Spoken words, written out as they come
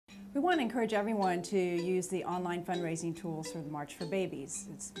We want to encourage everyone to use the online fundraising tools for the March for Babies.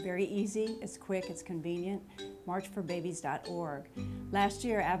 It's very easy, it's quick, it's convenient. marchforbabies.org. Last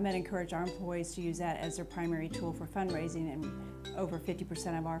year, AvMed encouraged our employees to use that as their primary tool for fundraising, and over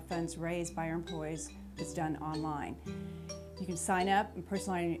 50% of our funds raised by our employees is done online. You can sign up and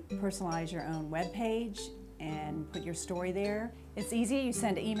personalize your own web page and put your story there. It's easy. You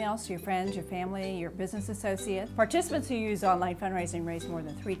send emails to your friends, your family, your business associates. Participants who use online fundraising raise more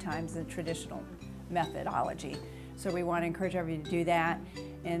than 3 times the traditional methodology. So we want to encourage everybody to do that.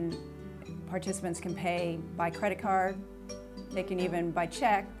 And participants can pay by credit card. They can even by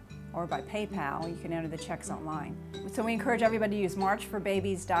check or by PayPal. You can enter the checks online. So we encourage everybody to use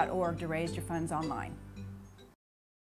marchforbabies.org to raise your funds online.